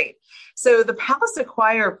 it's great. So the Palace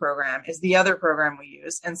Acquire program is the other program we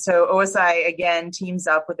use. And so OSI, again, teams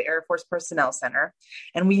up with the Air Force Personnel Center,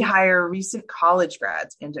 and we hire recent college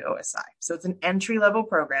grads into OSI. So it's an entry-level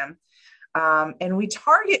program. And we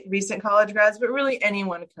target recent college grads, but really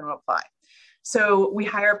anyone can apply. So we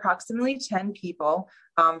hire approximately 10 people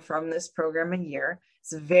from this program a year.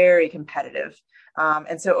 It's very competitive.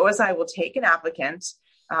 And so OSI will take an applicant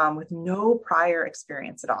with no prior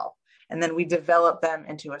experience at all. And then we develop them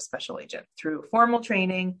into a special agent through formal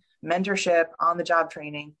training, mentorship, on-the-job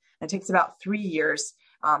training. And it takes about 3 years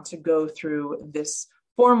to go through this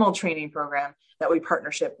formal training program that we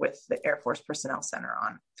partnership with the Air Force Personnel Center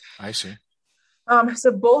on. I see.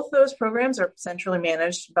 So both those programs are centrally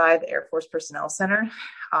managed by the Air Force Personnel Center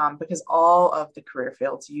because all of the career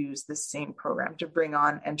fields use this same program to bring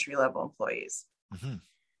on entry-level employees. Mm-hmm.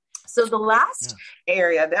 So the last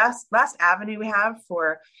area, the last avenue we have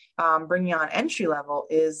for bringing on entry level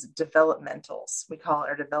is developmentals. We call it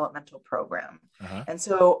our developmental program. Uh-huh. And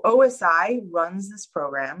so OSI runs this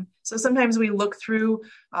program. So sometimes we look through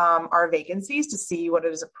our vacancies to see what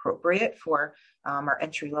is appropriate for our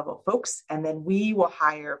entry level folks. And then we will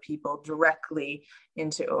hire people directly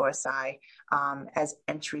into OSI as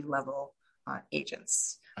entry level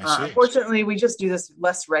agents. Unfortunately, we just do this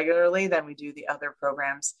less regularly than we do the other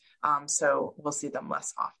programs. So we'll see them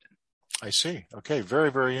less often. I see. Okay.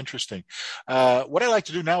 Very, very interesting. What I'd like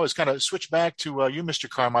to do now is kind of switch back to you, Mr.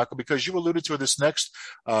 Carmical, because you alluded to this next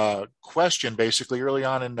question basically early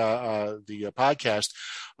on in the podcast.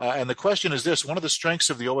 And the question is this: one of the strengths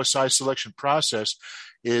of the OSI selection process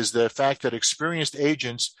is the fact that experienced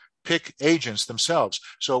agents pick agents themselves.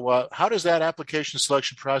 So how does that application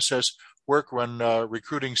selection process work when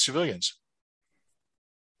recruiting civilians?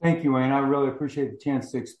 Thank you, Wayne. I really appreciate the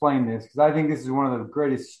chance to explain this because I think this is one of the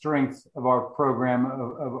greatest strengths of our program,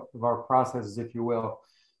 of our processes, if you will.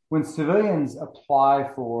 When civilians apply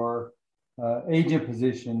for agent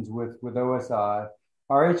positions with OSI,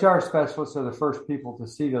 our HR specialists are the first people to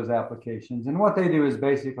see those applications. And what they do is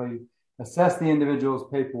basically assess the individual's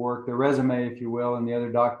paperwork, their resume, if you will, and the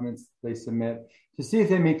other documents they submit to see if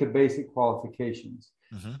they meet the basic qualifications.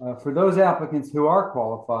 Mm-hmm. For those applicants who are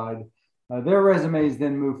qualified, their resumes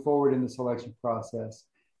then move forward in the selection process.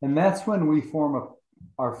 And that's when we form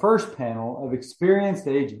our first panel of experienced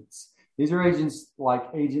agents. These are agents like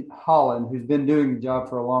Agent Holland, who's been doing the job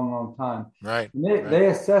for a long, long time. Right. And they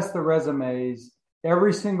assess the resumes,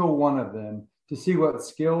 every single one of them, to see what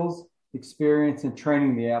skills, experience, and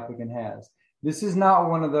training the applicant has. This is not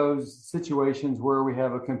one of those situations where we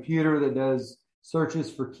have a computer that does searches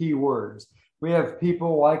for keywords. We have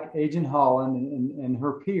people like Agent Holland and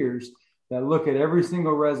her peers that look at every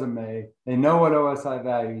single resume. They know what OSI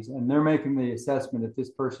values, and they're making the assessment if this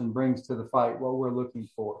person brings to the fight what we're looking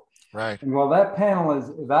for. Right. And while that panel is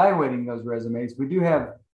evaluating those resumes, we do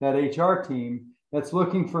have that HR team that's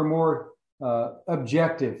looking for more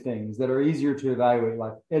objective things that are easier to evaluate,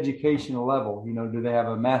 like educational level. You know, do they have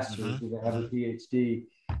a master's? Mm-hmm. Do they have a PhD?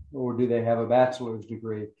 Or do they have a bachelor's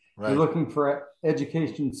degree? Right. They're looking for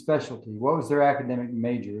education specialty. What was their academic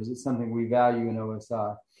major? Is it something we value in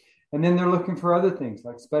OSI? And then they're looking for other things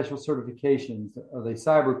like special certifications. Are they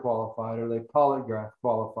cyber qualified? Are they polygraph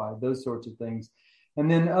qualified? Those sorts of things. And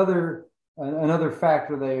then another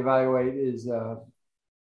factor they evaluate is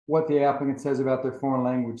what the applicant says about their foreign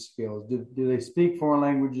language skills. Do they speak foreign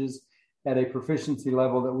languages at a proficiency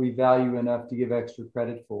level that we value enough to give extra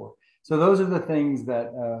credit for? So those are the things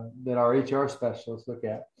that our HR specialists look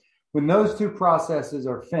at. When those two processes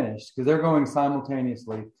are finished, because they're going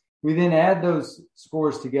simultaneously, we then add those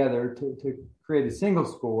scores together to create a single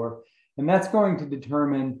score, and that's going to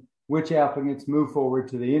determine which applicants move forward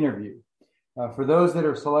to the interview. For those that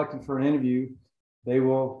are selected for an interview,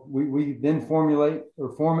 we then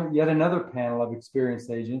form yet another panel of experienced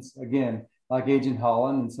agents, again, like Agent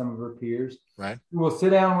Holland and some of her peers. Right. Who will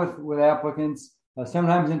sit down with applicants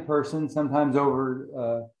sometimes in person, sometimes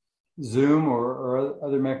over Zoom or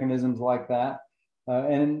other mechanisms like that,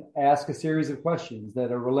 and ask a series of questions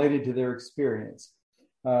that are related to their experience.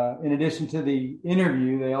 In addition to the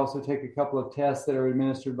interview, they also take a couple of tests that are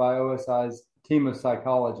administered by OSI's team of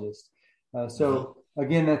psychologists. So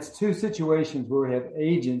again, that's two situations where we have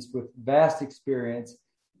agents with vast experience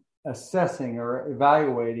assessing or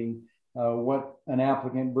evaluating what an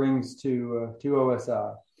applicant brings to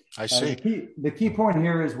OSI. I see. The key point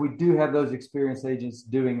here is we do have those experienced agents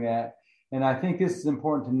doing that. And I think this is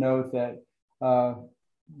important to note that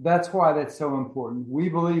that's why that's so important. We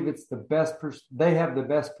believe it's the best, they have the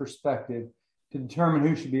best perspective to determine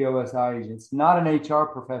who should be OSI agents, not an HR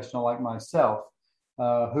professional like myself,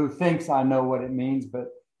 who thinks I know what it means, but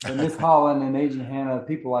Ms. Holland and Agent Hanna,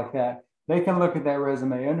 people like that, they can look at that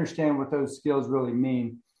resume, understand what those skills really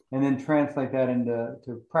mean, and then translate that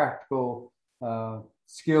into practical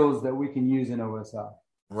skills that we can use in OSI.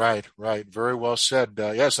 Right. Very well said.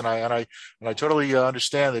 Yes, and I totally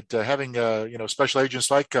understand that having special agents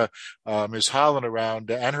like Ms. Holland around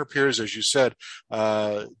and her peers, as you said,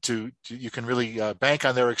 you can really bank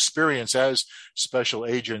on their experience as special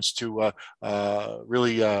agents to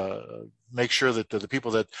really make sure that the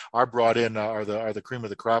people that are brought in are the cream of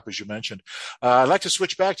the crop, as you mentioned. I'd like to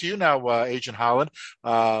switch back to you now, Agent Holland,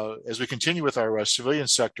 as we continue with our civilian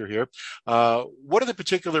sector here. What are the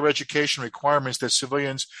particular education requirements that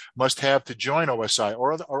civilians must have to join OSI,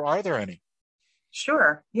 or are there any?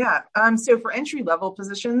 Sure. Yeah. So for entry-level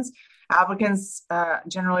positions, applicants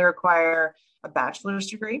generally require a bachelor's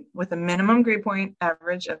degree with a minimum grade point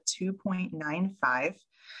average of 2.95.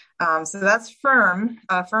 So that's firm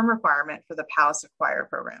requirement for the PALIS Acquire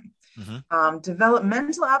program.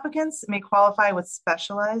 Developmental applicants may qualify with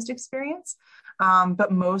specialized experience,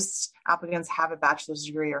 but most applicants have a bachelor's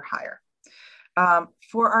degree or higher.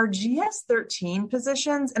 For our GS-13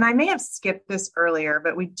 positions, and I may have skipped this earlier,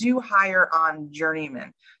 but we do hire on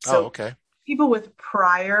journeymen. So people with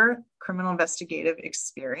prior criminal investigative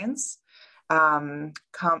experience,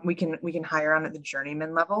 we can hire on at the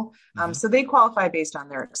journeyman level. So they qualify based on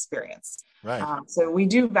their experience. Right. So we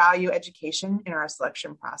do value education in our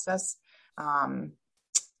selection process.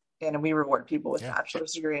 And we reward people with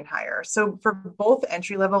bachelor's degree and higher. So for both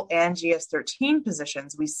entry level and GS-13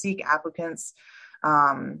 positions, we seek applicants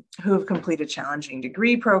who have completed challenging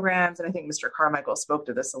degree programs. And I think Mr. Carmical spoke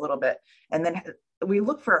to this a little bit. And then we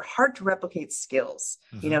look for hard to replicate skills,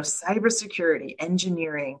 cybersecurity,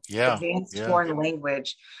 engineering, advanced foreign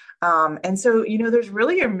language. And so, there's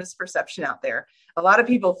really a misperception out there. A lot of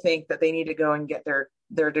people think that they need to go and get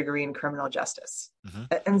their degree in criminal justice.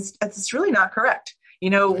 And it's really not correct.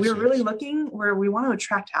 We're really looking where we want to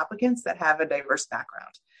attract applicants that have a diverse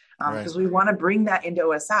background because we want to bring that into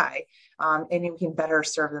OSI and we can better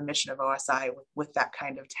serve the mission of OSI with that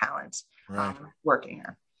kind of talent working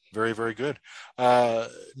here. Very, very good.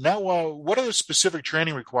 Now, what are the specific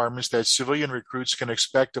training requirements that civilian recruits can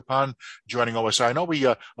expect upon joining OSI? I know we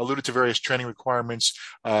alluded to various training requirements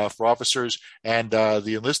for officers and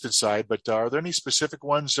the enlisted side, but are there any specific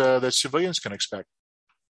ones that civilians can expect?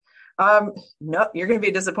 No, you're going to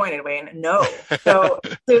be disappointed, Wayne. No. So,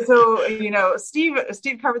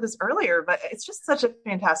 Steve covered this earlier, but it's just such a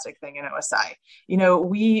fantastic thing in OSI.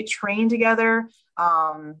 We train together,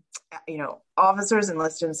 officers,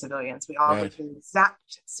 enlisted, and civilians. We all go through the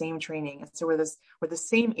exact same training. And so we're the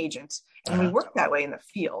same agent, and we work that way in the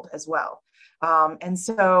field as well. And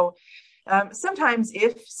so sometimes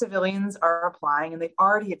if civilians are applying and they've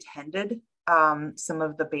already attended some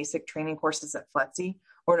of the basic training courses at FLETC,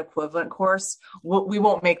 or an equivalent course, we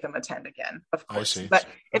won't make them attend again, of course. But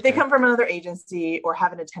if they come from another agency or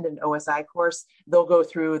haven't attended an OSI course, they'll go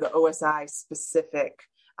through the OSI specific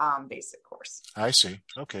basic course. I see.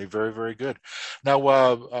 Okay. Very, very good. Now,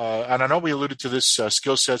 and I know we alluded to this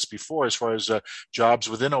skill sets before as far as jobs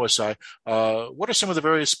within OSI. What are some of the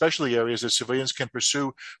various specialty areas that civilians can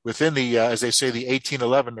pursue within the, as they say, the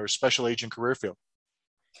 1811 or special agent career field?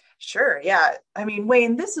 Sure. Yeah. I mean,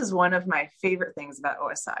 Wayne, this is one of my favorite things about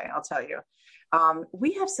OSI. I'll tell you,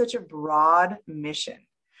 we have such a broad mission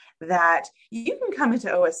that you can come into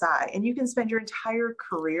OSI and you can spend your entire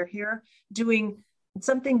career here doing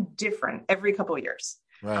something different every couple of years.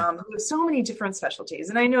 We have so many different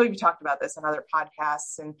specialties. And I know you've talked about this on other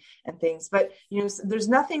podcasts and things, but there's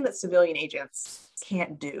nothing that civilian agents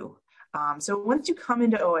can't do. So once you come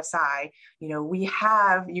into OSI,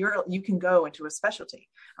 you can go into a specialty.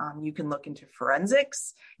 You can look into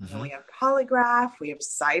forensics. We have polygraph, we have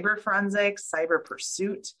cyber forensics, cyber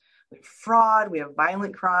pursuit, we have fraud, we have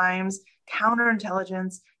violent crimes,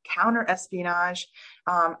 counterintelligence, counter espionage.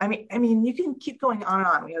 I mean, you can keep going on and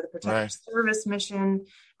on. We have the protective service mission.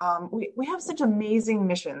 We have such amazing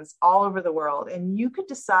missions all over the world, and you could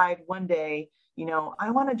decide one day,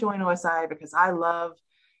 I want to join OSI because I love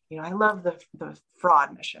the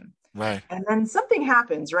fraud mission. Right. And then something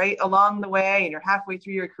happens right along the way, and you're halfway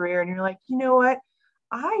through your career, and you're like, you know what?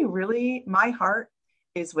 My heart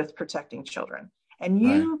is with protecting children. And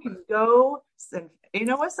you can go in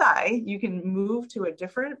OSI, you can move to a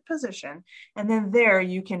different position, and then there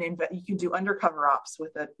you can do undercover ops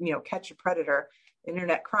with catch a predator,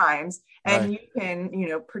 internet crimes, and you can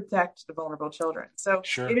protect the vulnerable children. So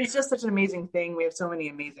it is just such an amazing thing. We have so many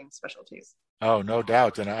amazing specialties. Oh, no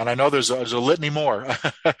doubt, and I know there's a litany more.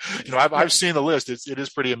 I've seen the list. It is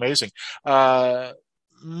pretty amazing.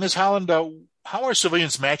 Ms. Holland, how are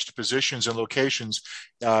civilians matched to positions and locations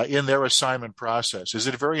in their assignment process? Is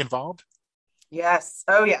it very involved? Yes.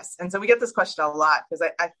 Oh, yes. And so we get this question a lot because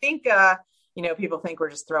I think, people think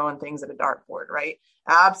we're just throwing things at a dartboard, right?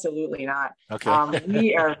 Absolutely not. Okay.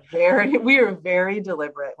 We are very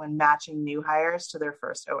deliberate when matching new hires to their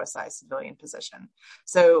first OSI civilian position.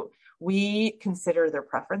 So we consider their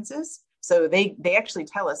preferences. So they actually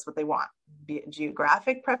tell us what they want, be it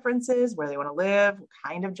geographic preferences, where they want to live, what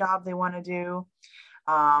kind of job they want to do.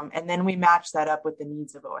 And then we match that up with the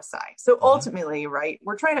needs of OSI. So ultimately,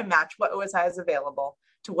 we're trying to match what OSI is available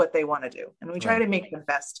to what they want to do. And we try to make the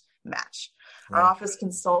best match. Our office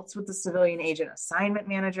consults with the civilian agent assignment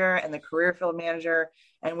manager and the career field manager.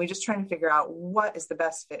 And we just try and figure out what is the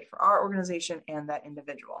best fit for our organization and that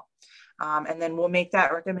individual. And then we'll make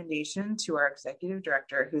that recommendation to our executive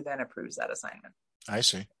director, who then approves that assignment. I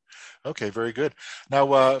see. Okay, very good.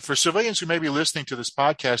 Now, for civilians who may be listening to this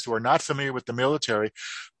podcast who are not familiar with the military,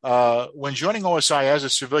 when joining OSI as a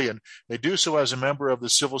civilian, they do so as a member of the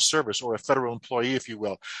civil service or a federal employee, if you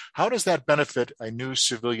will. How does that benefit a new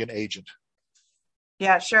civilian agent?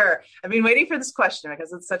 Yeah, sure. I've been waiting for this question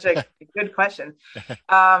because it's such a good question.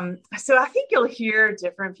 So I think you'll hear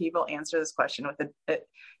different people answer this question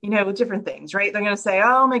with different things, right? They're going to say,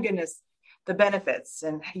 oh my goodness, the benefits,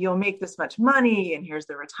 and you'll make this much money, and here's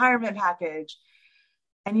the retirement package.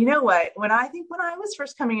 And you know what? When I was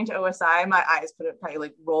first coming into OSI, my eyes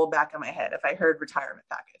probably rolled back on my head if I heard retirement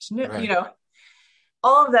package.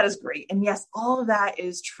 All of that is great. And yes, all of that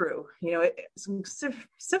is true.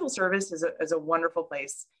 Civil service is a wonderful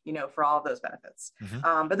place, for all of those benefits.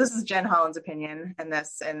 But this is Jen Holland's opinion, and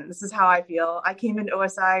this is how I feel. I came into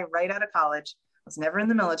OSI right out of college. I was never in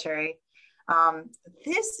the military.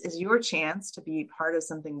 This is your chance to be part of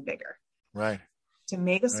something bigger. Right. To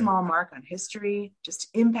make a small mark on history, just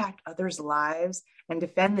to impact others' lives and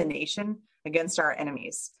defend the nation against our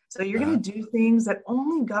enemies. So you're going to do things that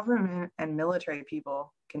only government and military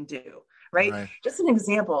people can do, right? Just an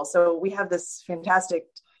example. So we have this fantastic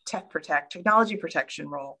technology protection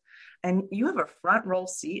role, and you have a front row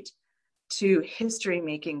seat to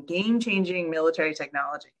history-making, game-changing military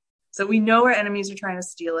technology. So we know our enemies are trying to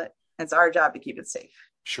steal it, and it's our job to keep it safe.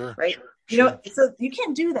 Sure. Right. So you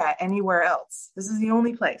can't do that anywhere else. This is the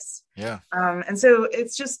only place. Yeah. And so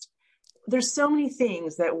it's just, there's so many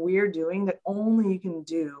things that we're doing that only you can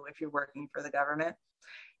do if you're working for the government.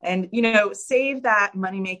 And, save that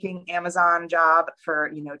money-making Amazon job for,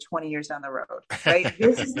 20 years down the road, right?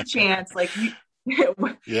 This is the chance,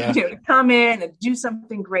 to come in and do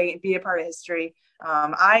something great and be a part of history.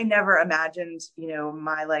 I never imagined,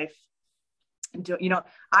 my life.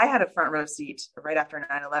 I had a front row seat right after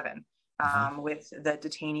 9/11 with the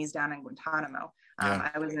detainees down in Guantanamo.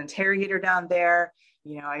 I was an interrogator down there.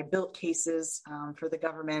 I built cases for the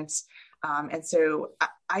government. And so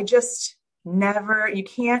I just you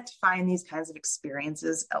can't find these kinds of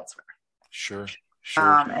experiences elsewhere. Sure.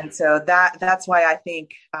 And so that's why I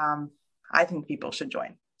think people should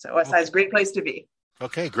join. So OSI is a great place to be.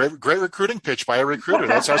 Okay, great recruiting pitch by a recruiter.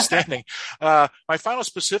 That's outstanding. My final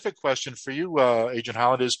specific question for you, Agent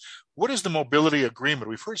Holland, is what is the mobility agreement?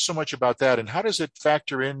 We've heard so much about that, and how does it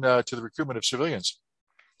factor in to the recruitment of civilians?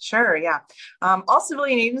 Sure, yeah. All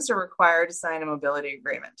civilian agents are required to sign a mobility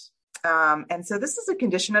agreement. And so this is a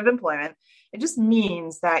condition of employment. It just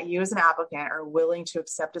means that you as an applicant are willing to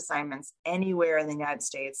accept assignments anywhere in the United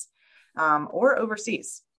States or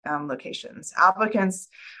overseas. Locations. Applicants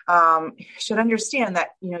should understand that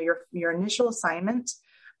your initial assignment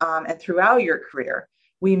and throughout your career,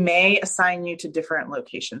 we may assign you to different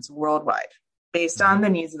locations worldwide based on the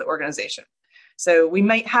needs of the organization. So we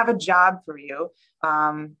might have a job for you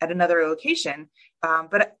at another location,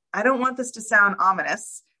 but I don't want this to sound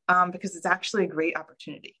ominous because it's actually a great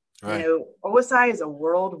opportunity. Right. OSI is a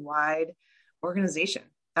worldwide organization.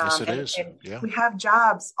 Yes, it is. And Yeah. we have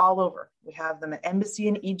jobs all over. We have them at embassy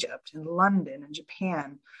in Egypt, in London, and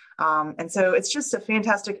Japan. And so it's just a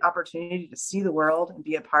fantastic opportunity to see the world and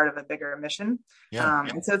be a part of a bigger mission. Yeah.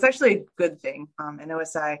 And so it's actually a good thing in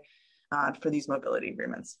OSI for these mobility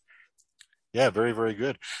agreements. Yeah, very, very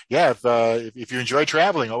good. Yeah, if you enjoy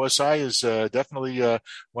traveling, OSI is definitely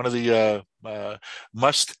one of the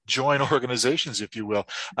must-join organizations, if you will.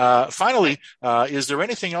 Finally, is there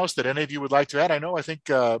anything else that any of you would like to add? I think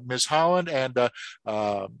Ms. Holland and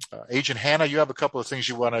Agent Hanna, you have a couple of things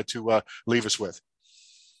you wanted to leave us with.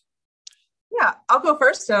 Yeah, I'll go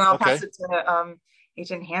first, and I'll pass it to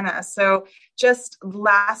Agent Hanna. So just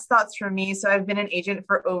last thoughts from me. So I've been an agent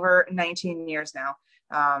for over 19 years now.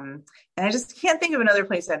 And I just can't think of another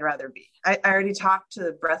place I'd rather be. I already talked to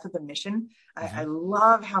the breadth of the mission. I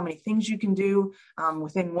love how many things you can do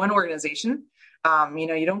within one organization.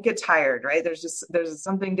 You don't get tired, right? There's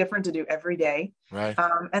something different to do every day. Right.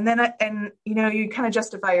 And you kind of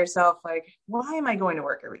justify yourself, like, why am I going to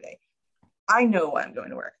work every day? I know why I'm going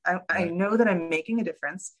to work. I know that I'm making a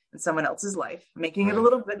difference in someone else's life, making it a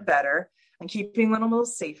little bit better and keeping them a little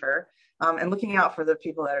safer. And looking out for the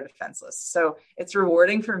people that are defenseless. So it's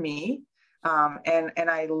rewarding for me. And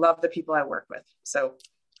I love the people I work with. So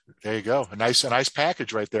there you go. A nice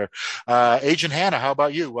package right there. Agent Hanna, how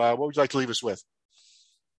about you? What would you like to leave us with?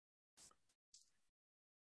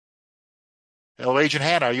 Hello, Agent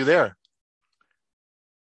Hanna, are you there?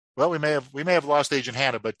 Well, we may have lost Agent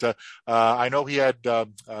Hanna, but I know he had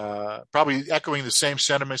probably echoing the same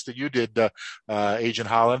sentiments that you did, Agent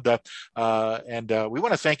Holland. And we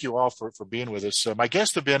want to thank you all for being with us. My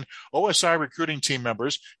guests have been OSI recruiting team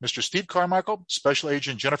members, Mr. Steve Carmical, Special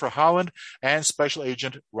Agent Jennifer Holland, and Special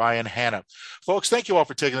Agent Ryan Hanna. Folks, thank you all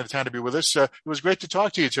for taking the time to be with us. It was great to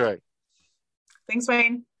talk to you today. Thanks,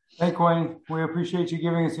 Wayne. Thank you, Wayne. We appreciate you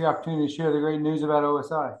giving us the opportunity to share the great news about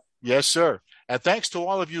OSI. Yes, sir. And thanks to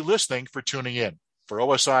all of you listening for tuning in. For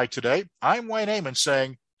OSI Today, I'm Wayne Amon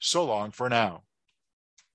saying so long for now.